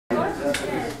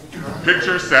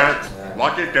Picture set.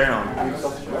 Lock it down.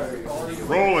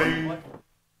 Rolling.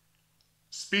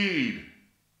 Speed.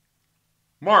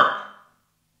 Mark.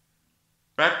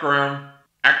 Background.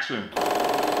 Action.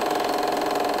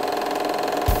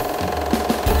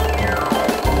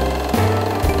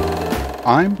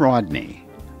 I'm Rodney.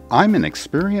 I'm an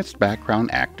experienced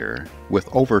background actor with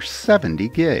over 70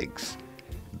 gigs.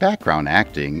 Background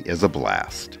acting is a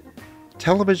blast.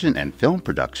 Television and film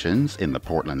productions in the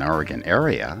Portland, Oregon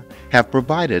area have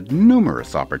provided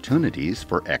numerous opportunities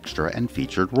for extra and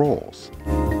featured roles.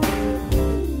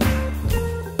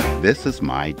 This is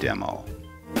my demo.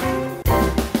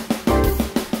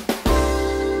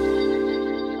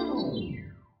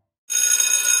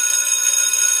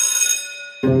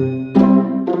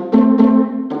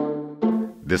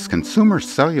 This consumer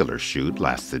cellular shoot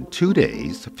lasted 2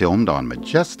 days, filmed on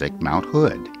majestic Mount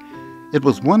Hood. It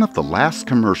was one of the last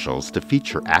commercials to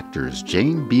feature actors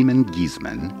Jane Beeman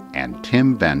Giesman and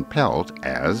Tim Van Pelt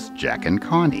as Jack and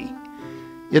Connie.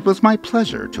 It was my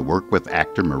pleasure to work with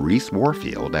actor Maurice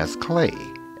Warfield as Clay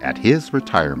at his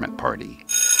retirement party.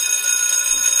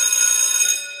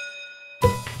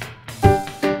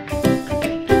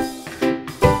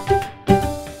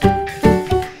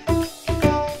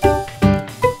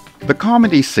 The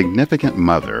comedy Significant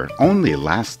Mother only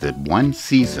lasted 1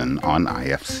 season on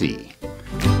IFC.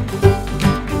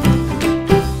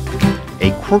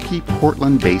 A quirky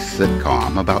Portland-based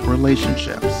sitcom about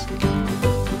relationships.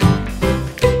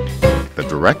 The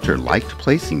director liked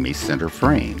placing me center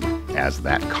frame as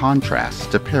that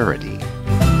contrast to parody.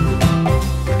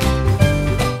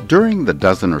 During the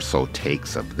dozen or so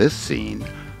takes of this scene,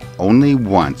 only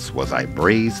once was I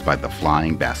grazed by the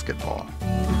flying basketball.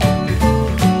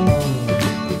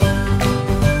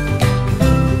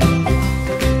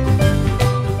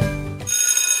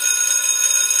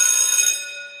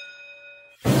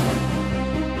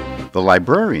 The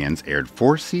Librarians aired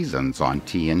 4 seasons on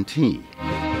TNT.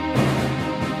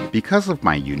 Because of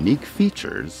my unique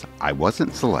features, I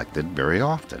wasn't selected very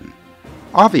often.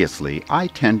 Obviously, I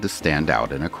tend to stand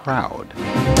out in a crowd.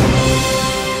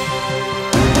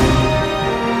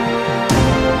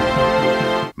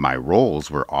 My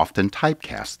roles were often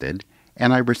typecasted,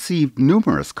 and I received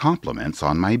numerous compliments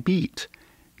on my beat,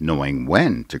 knowing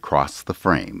when to cross the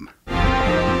frame.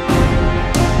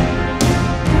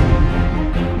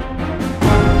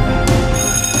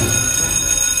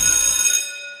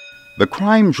 The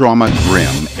crime drama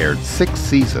Grimm aired 6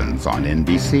 seasons on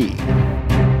NBC.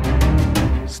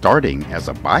 Starting as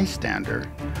a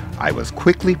bystander, I was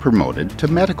quickly promoted to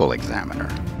medical examiner.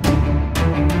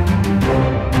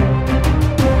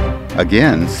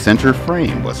 Again, center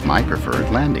frame was my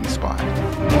preferred landing spot.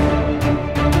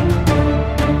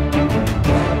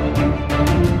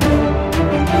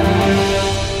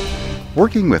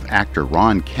 Working with actor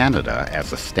Ron Canada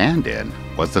as a stand-in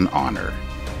was an honor.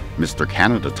 Mr.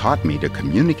 Canada taught me to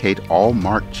communicate all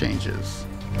mark changes.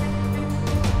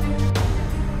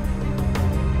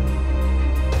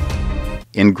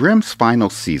 In Grimm's final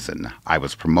season, I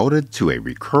was promoted to a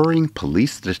recurring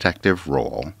police detective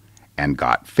role and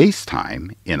got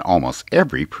FaceTime in almost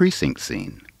every precinct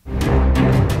scene.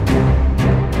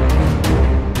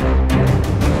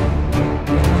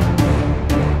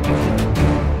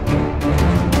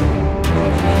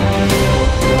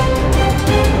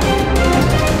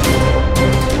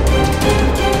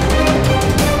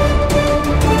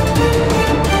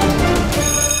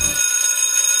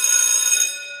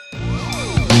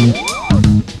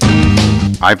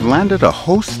 I've landed a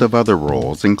host of other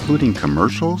roles, including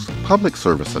commercials, public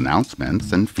service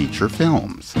announcements, and feature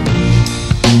films.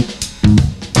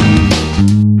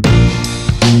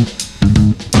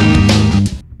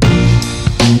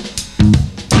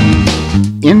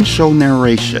 In-show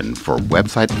narration for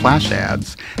website flash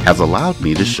ads has allowed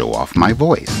me to show off my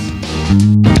voice.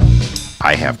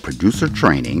 I have producer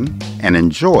training and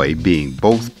enjoy being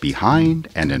both behind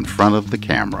and in front of the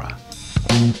camera.